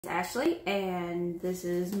Ashley, and this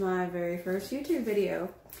is my very first YouTube video.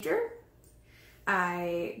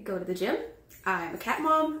 I go to the gym, I'm a cat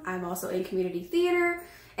mom, I'm also in community theater,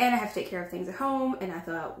 and I have to take care of things at home, and I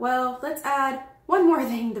thought, well, let's add one more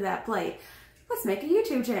thing to that plate. Let's make a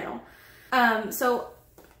YouTube channel. So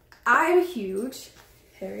I'm a huge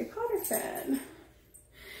Harry Potter fan,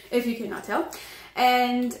 if you cannot tell,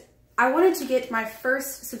 and I wanted to get my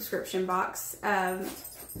first subscription box.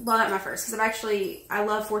 Well, not my first, because I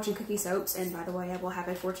love fortune cookie soaps, and by the way, I will have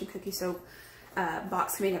a fortune cookie soap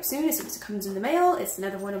box coming up soon as it comes in the mail. It's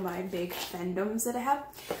another one of my big fandoms that I have.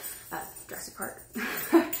 Jurassic Park.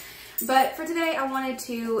 But for today, I wanted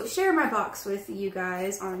to share my box with you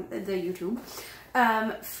guys on the YouTube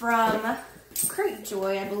from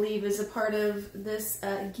Joy, I believe, is a part of this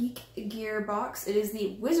Geek Gear box. It is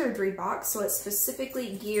the WIZARDRY box, so it's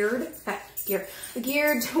specifically geared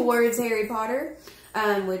towards Harry Potter.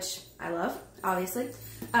 Which I love, obviously.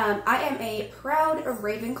 I am a proud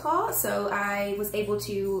Ravenclaw, so I was able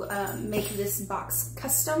to make this box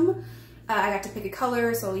custom. I got to pick a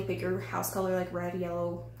color, so you pick your house color, like red,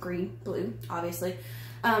 yellow, green, blue, obviously,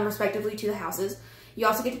 respectively to the houses. You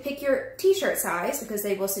also get to pick your t-shirt size, because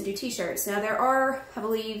they will send you t-shirts. Now there are, I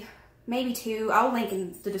believe, maybe two. I'll link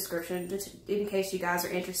in the description, just in case you guys are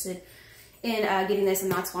interested in getting this. I'm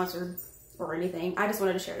not sponsored or anything. I just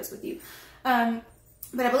wanted to share this with you.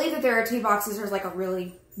 But I believe that there are two boxes. There's like a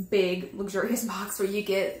really big, luxurious box where you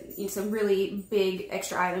get some really big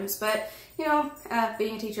extra items. But, you know,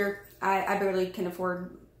 being a teacher, I barely can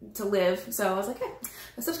afford to live. So I was like, hey,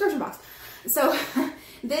 a subscription box. So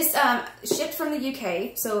this shipped from the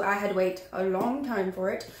UK, so I had to wait a long time for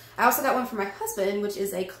it. I also got one for my husband, which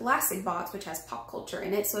is a classic box, which has pop culture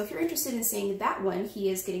in it. So if you're interested in seeing that one, he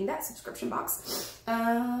is getting that subscription box.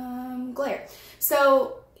 Glare.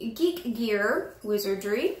 So Geek Gear,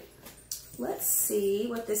 WIZARDRY. Let's see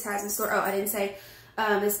what this has in store. Oh, I didn't say.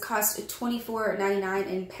 This cost $24.99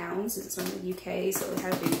 in pounds, since it's from the UK, so we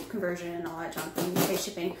had to do conversion and all that junk thing, UK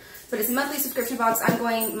shipping. But it's a monthly subscription box. I'm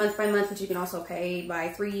going month by month, but you can also pay by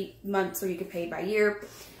 3 months, or you can pay by year.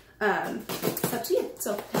 It's up to you.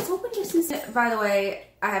 So let's open just in second. By the way,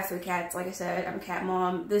 I have 3 cats. Like I said, I'm a cat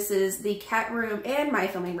mom. This is the cat room and my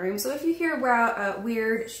filming room. So if you hear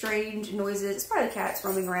weird, strange noises, it's probably the cats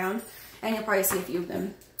roaming around, and you'll probably see a few of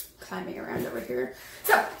them climbing around over here.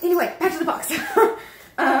 So anyway, back to the box.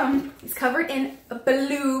 It's covered in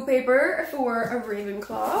blue paper for a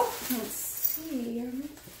Ravenclaw. Let's see.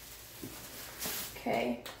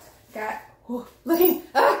 Okay, got. Oh, looking.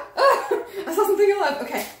 I saw something alive.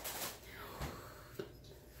 Okay.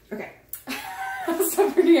 Okay.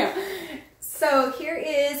 Stop freaking out. So here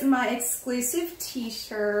is my exclusive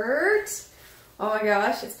t-shirt. Oh my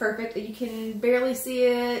gosh, it's perfect. You can barely see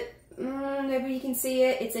it. Maybe you can see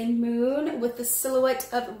it. It's a moon with the silhouette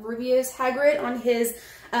of Rubius Hagrid on his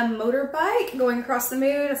motorbike going across the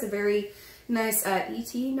moon. It's a very nice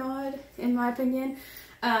E.T. nod, in my opinion.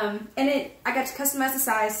 And I got to customize the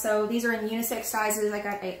size, so these are in unisex sizes. I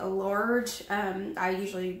got a large. I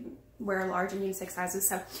usually wear large and unisex sizes.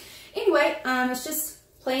 So anyway, it's just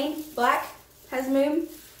plain black, has a moon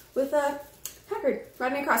with a Hagrid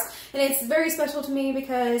riding across. And it's very special to me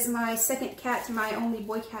because my second cat, my only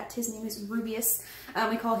boy cat, his name is Rubius.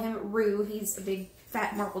 We call him Roo. He's a big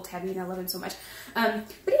fat marble tabby and I love him so much. But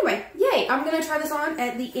anyway, yay! I'm gonna try this on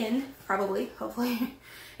at the end, probably, hopefully,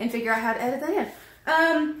 and figure out how to edit that in.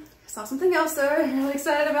 I saw something else that I'm really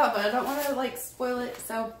excited about, but I don't want to like spoil it,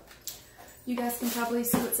 so you guys can probably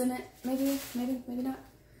see what's in it. Maybe not.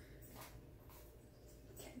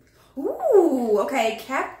 Ooh, okay,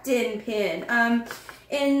 Captain pin. And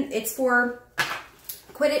it's for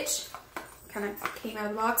Quidditch. Kind of came out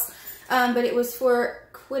of the box. But it was for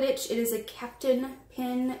Quidditch. It is a Captain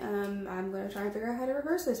pin. I'm going to try and figure out how to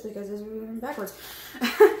reverse this because it's moving backwards.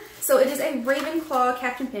 So it is a Ravenclaw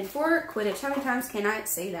Captain pin for Quidditch. How many times can I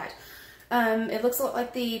say that? It looks a lot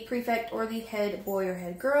like the prefect or the head boy or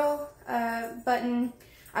head girl button.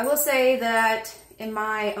 I will say that in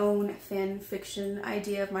my own fan fiction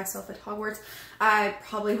idea of myself at Hogwarts, I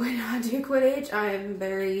probably would not do Quidditch. I am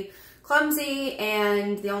very clumsy,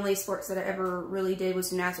 and the only sports that I ever really did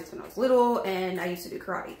was gymnastics when I was little, and I used to do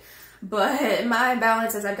karate. But my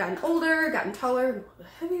balance as I've gotten older, gotten taller,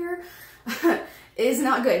 heavier, is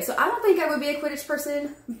not good. So I don't think I would be a Quidditch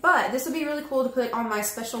person, but this would be really cool to put on my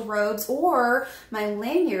special robes or my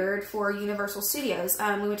lanyard for Universal Studios.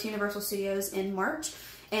 We went to Universal Studios in March,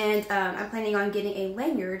 and I'm planning on getting a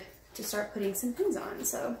lanyard to start putting some pins on,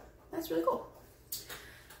 so that's really cool.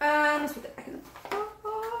 Let's put that back in the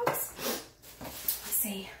box. Let's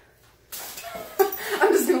see.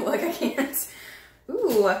 I'm just gonna look, I can't.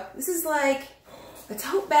 Ooh, this is like A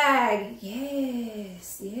tote bag.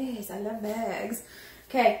 Yes, yes, I love bags.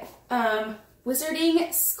 Okay,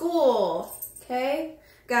 Wizarding School. Okay,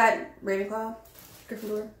 got Ravenclaw,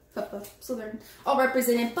 Gryffindor, Hufflepuff, Slytherin, all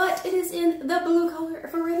represented, but it is in the blue color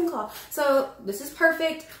for Ravenclaw. So this is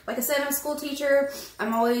perfect. Like I said, I'm a school teacher.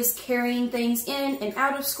 I'm always carrying things in and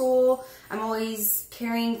out of school. I'm always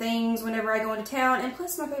carrying things whenever I go into town, and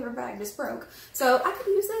plus my favorite bag just broke. So I could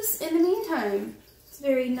use this in the meantime. It's a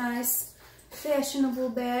very nice, fashionable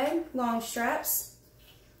bag, long straps.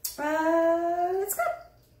 It's got a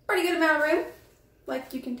pretty good amount of room,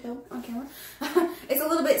 like you can tell on camera. It's a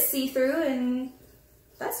little bit see-through, and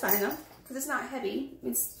that's fine though, because it's not heavy.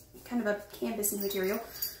 It's kind of a canvas material,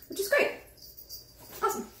 which is great.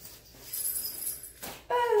 Awesome.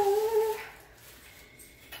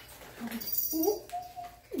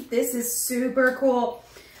 This is super cool.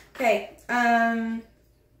 Okay,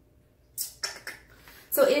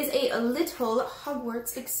 so it is a little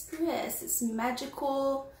Hogwarts Express. It's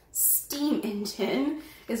magical steam engine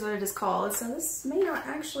is what it is called. So this may not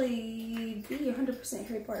actually be 100%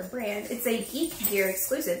 Harry Potter brand. It's a Geek Gear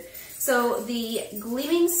exclusive. So the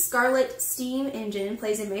gleaming scarlet steam engine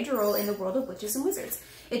plays a major role in the world of witches and wizards.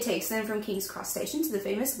 It takes them from King's Cross Station to the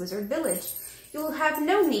famous Wizard Village. You will have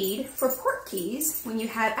no need for port keys when you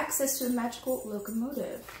have access to the magical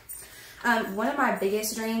locomotive. One of my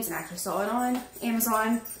biggest dreams, and I actually saw it on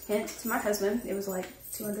Amazon, hint to my husband, it was like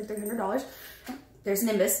 $200, $300. There's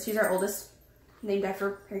Nimbus, she's our oldest, named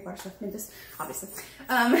after Harry Potter stuff, Nimbus, obviously.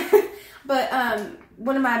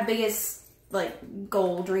 One of my biggest, like,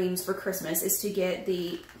 goal dreams for Christmas is to get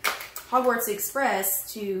the Hogwarts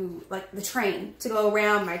Express to, like, the train to go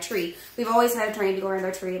around my tree. We've always had a train to go around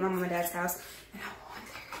our tree at my mom and dad's house, and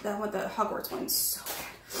I want the Hogwarts one so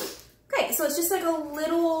bad. Okay, so it's just like a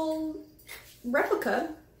little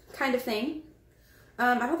replica kind of thing.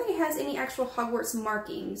 I don't think it has any actual Hogwarts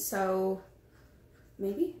markings, so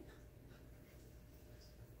maybe?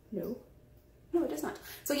 No. No, it does not.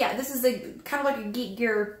 So yeah, this is a kind of like a Geek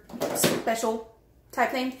Gear special type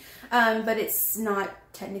thing, but it's not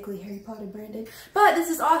technically Harry Potter branded. But this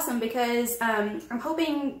is awesome because I'm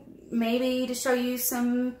hoping maybe to show you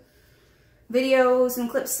some videos and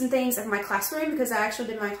clips and things of my classroom, because I actually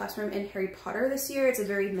did my classroom in Harry Potter this year. It's a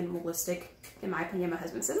very minimalistic, in my opinion. My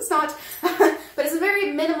husband says it's not, but it's a very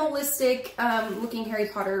minimalistic looking Harry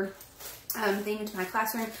Potter thing into my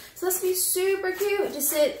classroom. So this will be super cute to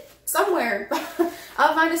sit somewhere.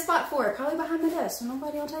 I'll find a spot for it, probably behind my desk so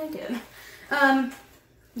nobody will take it.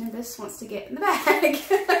 Nimbus wants to get in the bag.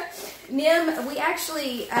 Nim, we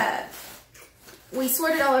actually we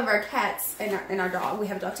sorted all of our cats and our dog, we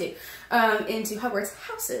have a dog too, into Hogwarts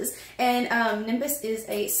houses. And Nimbus is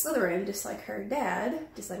a Slytherin, just like her dad,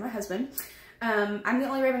 just like my husband. I'm the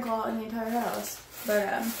only Ravenclaw in the entire house,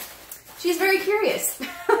 but she's very curious.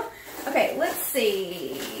 Okay, let's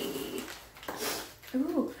see.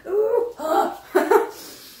 Ooh, ooh, oh.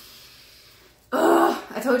 Oh,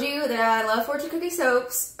 I told you that I love fortune cookie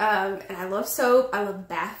soaps, and I love soap. I love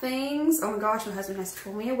bath things. Oh my gosh, my husband has to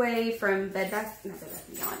pull me away from not Bed Bath &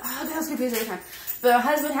 Beyond. Oh, I was confused every time. But my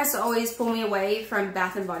husband has to always pull me away from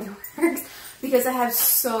Bath & Body Works because I have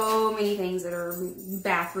so many things that are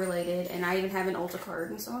bath related, and I even have an Ulta card,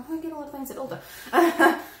 and so I get a lot of things at Ulta.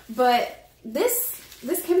 But this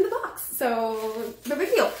came in the box, so no big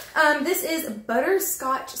deal. This is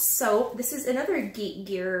butterscotch soap. This is another Geek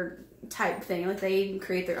Gear type thing. Like, they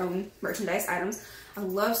create their own merchandise items. I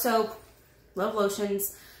love soap, love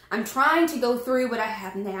lotions. I'm trying to go through what I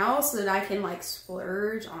have now so that I can like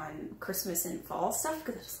splurge on Christmas and fall stuff,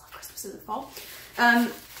 because I just love Christmas and fall.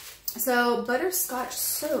 So butterscotch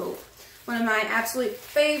soap. One of my absolute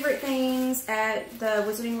favorite things at the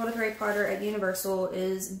Wizarding World of Harry Potter at Universal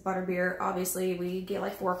is butterbeer. Obviously, we get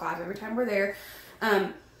like 4 or 5 every time we're there.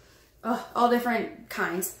 All different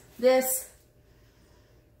kinds. This,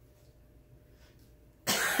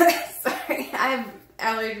 sorry, I have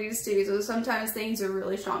allergies too, so sometimes things are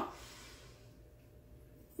really strong.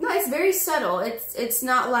 No, it's very subtle. It's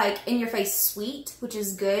not like in your face sweet, which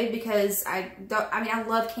is good because I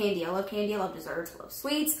love candy. I love candy. I love desserts. I love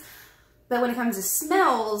sweets. But when it comes to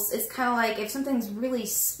smells, it's kind of like if something's really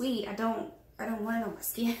sweet, I don't want it on my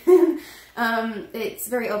skin. It's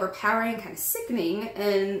very overpowering, kind of sickening,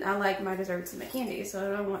 and I like my desserts and my candy, so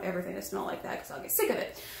I don't want everything to smell like that because I'll get sick of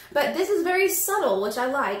it. But this is very subtle, which I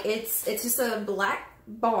like. It's just a black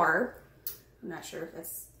bar. I'm not sure if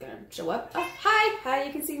that's gonna show up. Oh, hi,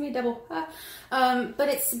 you can see me double. But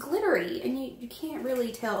it's glittery, and you can't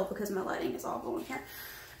really tell because my lighting is awful in here.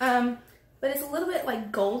 But it's a little bit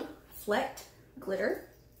like gold flecked glitter.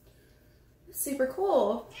 Super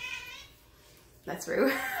cool. That's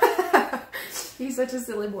Rue. He's such a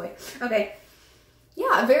silly boy. Okay.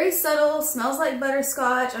 Yeah, very subtle, smells like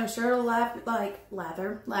butterscotch. I'm sure it'll like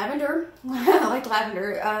lavender. I like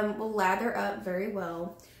lavender. Will lather up very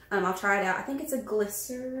well. I'll try it out. I think it's a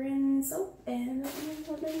glycerin soap. And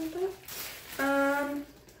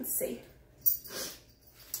let's see.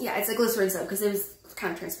 Yeah, it's a glycerin soap because it was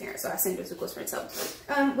kind of transparent, so I assumed it was a glycerin soap,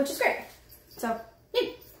 which is great. So, yeah,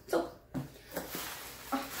 soap.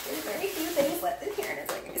 Oh, there's very few things left in here, as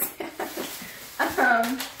I can see.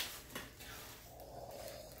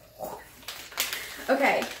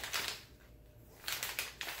 Okay.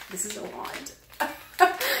 This is a wand.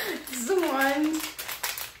 This is a wand.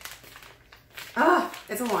 Ah,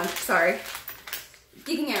 it's a wand. Sorry.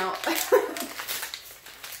 Geeking out.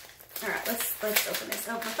 Alright, let's open this.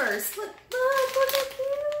 Oh, but first, look, what's so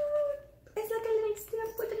cute? It's like a little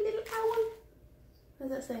stamp with a little owl. What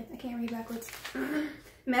does that say? I can't read backwards.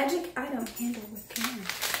 Magic item handle with camera.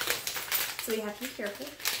 So you have to be careful.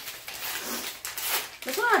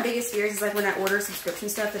 That's one of my biggest fears is like when I order subscription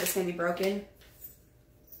stuff that it's going to be broken.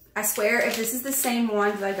 I swear if this is the same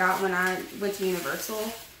one that I got when I went to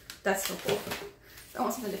Universal, that's so cool. I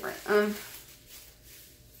want something different.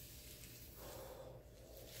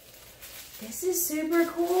 This is super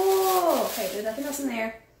cool. Okay, there's nothing else in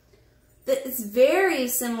there. It's very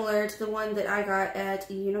similar to the one that I got at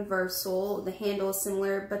Universal. The handle is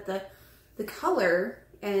similar, but the color,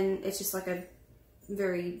 and it's just like a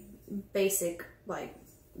very basic like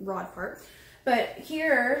rod part. But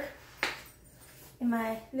here in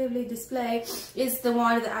my lovely display is the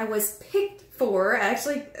wand that I was picked for. I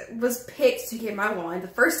actually was picked to get my wand. The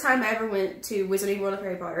first time I ever went to Wizarding World of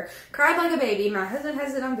Harry Potter. Cried like a baby. My husband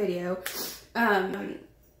has it on video.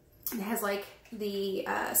 It has like the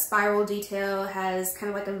spiral detail, has kind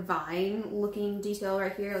of like a vine looking detail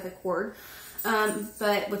right here, like a cord.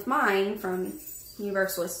 But with mine from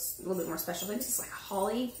Universal, it's a little bit more special. I think it's like a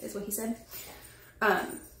holly is what he said.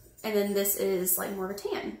 And then this is like more of a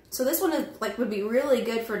tan. So this one is, like would be really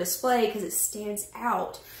good for display because it stands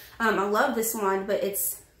out. I love this one, but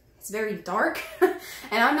it's very dark. And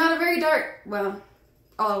I'm not a very dark, well,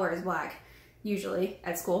 all I wear is black, usually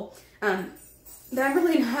at school. But I'm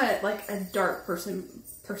really not like a dark person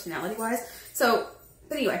personality-wise. So,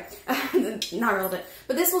 but anyway, not relevant.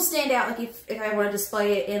 But this will stand out like if I want to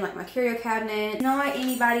display it in like my curio cabinet. Not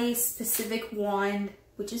anybody's specific wand,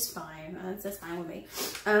 which is fine. That's fine with me.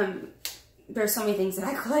 There's so many things that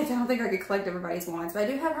I collect. I don't think I could collect everybody's wands, but I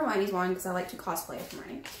do have Hermione's wand because I like to cosplay as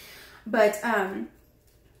Hermione. But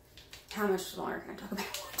how much longer can I talk about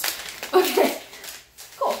wands? Okay,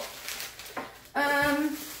 cool.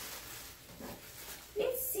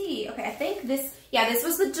 Let's see. Okay, I think this. Yeah, this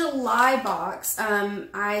was the July box.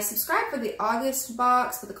 I subscribed for the August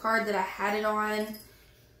box with the card that I had it on.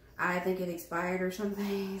 I think it expired or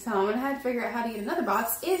something. So I'm gonna have to figure out how to get another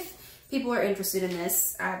box if people are interested in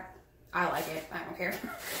this. I like it. I don't care.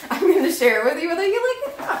 I'm gonna share it with you whether you like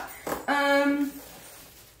it or not.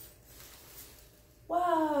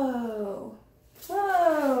 Whoa.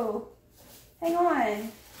 Whoa. Hang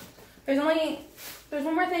on. There's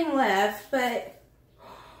one more thing left, but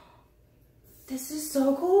this is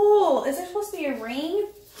so cool. Is there supposed to be a ring?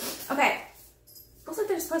 Okay. Looks like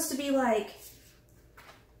there's supposed to be like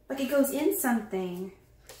it goes in something.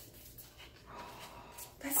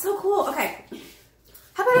 That's so cool. Okay.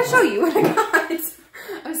 How about I show you what I got?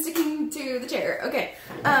 I'm sticking to the chair. Okay.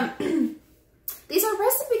 These are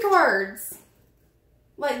recipe cards.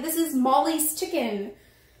 Like, this is Molly's chicken.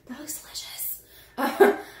 That looks delicious.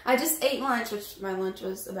 I just ate lunch, which my lunch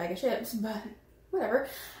was a bag of chips, but whatever.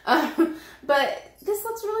 But this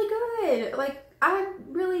looks really good. Like, I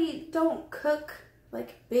really don't cook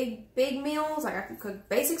like big meals. Like, I can cook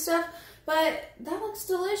basic stuff, but that looks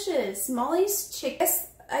delicious. Molly's chicken.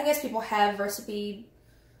 I guess people have recipe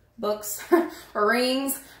books or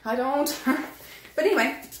rings. I don't. But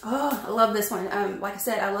anyway, oh, I love this one. Like I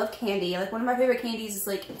said, I love candy. Like, one of my favorite candies is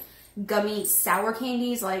like gummy sour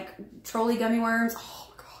candies, like trolley gummy worms. Oh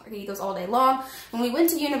my god, I could eat those all day long. When we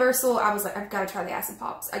went to Universal, I was like, I've got to try the acid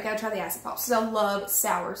pops. I got to try the acid pops because I love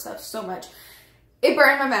sour stuff so much. It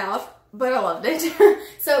burned my mouth, but I loved it.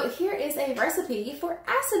 So here is a recipe for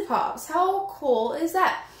acid pops. How cool is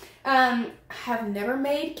that? Have never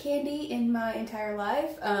made candy in my entire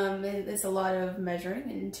life. It's a lot of measuring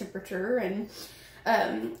and temperature and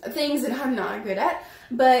things that I'm not good at.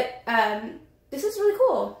 But this is really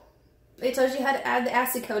cool. It tells you how to add the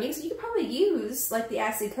acid coating, so you could probably use like the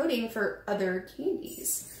acid coating for other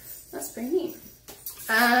candies. That's pretty neat.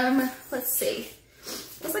 Let's see.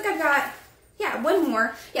 Looks like I've got, yeah, one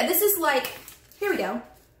more. Yeah, this is like, here we go.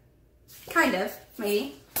 Kind of,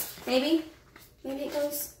 maybe it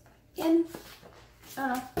goes in.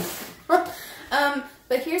 I don't know.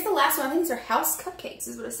 But here's the last one. I think these are house cupcakes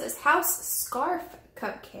is what it says. House scarf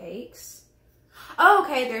cupcakes. Oh,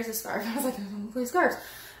 okay, there's a scarf. I was like, there's scarves.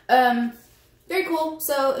 Very cool.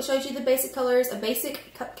 So it shows you the basic colors, a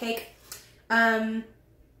basic cupcake.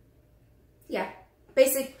 Yeah,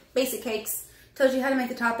 basic cakes. Tells you how to make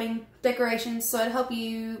the topping, decorations, so it'll help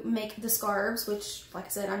you make the scarves, which, like I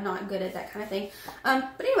said, I'm not good at that kind of thing.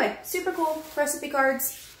 But anyway, super cool recipe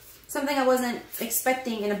cards. Something I wasn't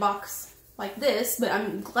expecting in a box like this, but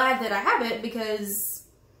I'm glad that I have it because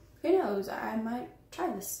who knows, I might try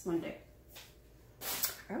this one day.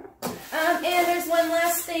 I don't know. And there's one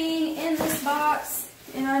last thing in this box,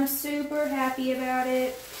 and I'm super happy about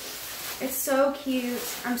it. It's so cute.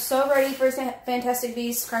 I'm so ready for Fantastic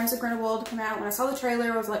Beasts: Crimes of Grindelwald to come out. When I saw the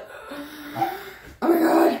trailer, I was like, oh my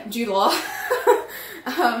god, Jude Law.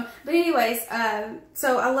 But anyways,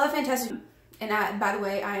 so I love Fantastic, and by the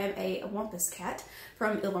way, I am a Wampus cat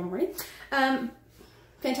from Illinois.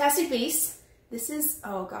 Fantastic Beasts. This is,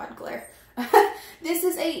 oh god, glare. This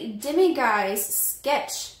is a Demiguise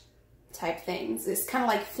sketch type thing. It's kind of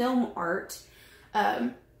like film art.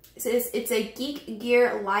 It says it's a Geek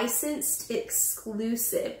Gear licensed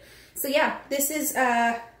exclusive. So yeah, this is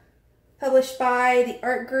published by the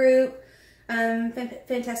art group,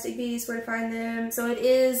 Fantastic Beasts, where to find them. So it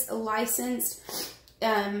is licensed,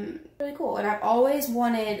 really cool. And I've always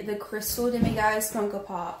wanted the Crystal Demiguise Funko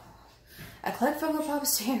Pop. I collect Funko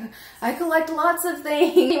Pops too. I collect lots of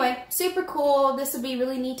things. Anyway, super cool. This would be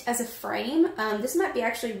really neat as a frame. This might be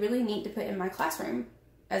actually really neat to put in my classroom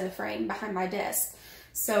as a frame behind my desk.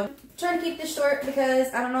 So, I'm trying to keep this short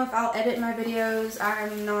because I don't know if I'll edit my videos.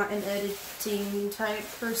 I'm not an editing type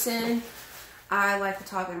person. I like to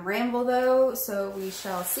talk and ramble though, so we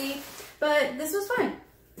shall see. But this was fun.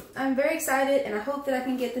 I'm very excited, and I hope that I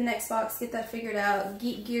can get the next box, get that figured out.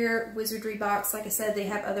 Geek Gear Wizardry box. Like I said, they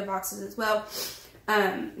have other boxes as well.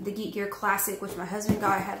 The Geek Gear Classic, which my husband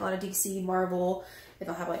got, had a lot of DC, Marvel. They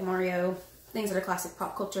don't have like Mario, things that are classic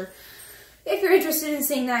pop culture. If you're interested in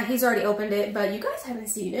seeing that, he's already opened it, but you guys haven't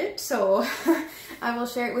seen it, so I will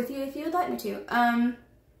share it with you if you would like me to.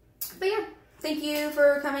 But yeah, thank you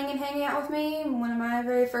for coming and hanging out with me. One of my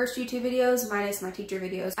very first YouTube videos, minus my teacher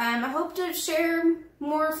videos. I hope to share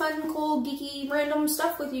more fun, cool, geeky, random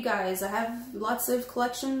stuff with you guys. I have lots of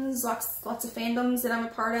collections, lots of fandoms that I'm a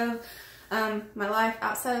part of. My life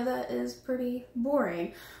outside of that is pretty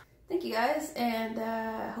boring. Thank you guys, and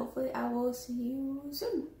hopefully I will see you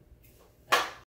soon.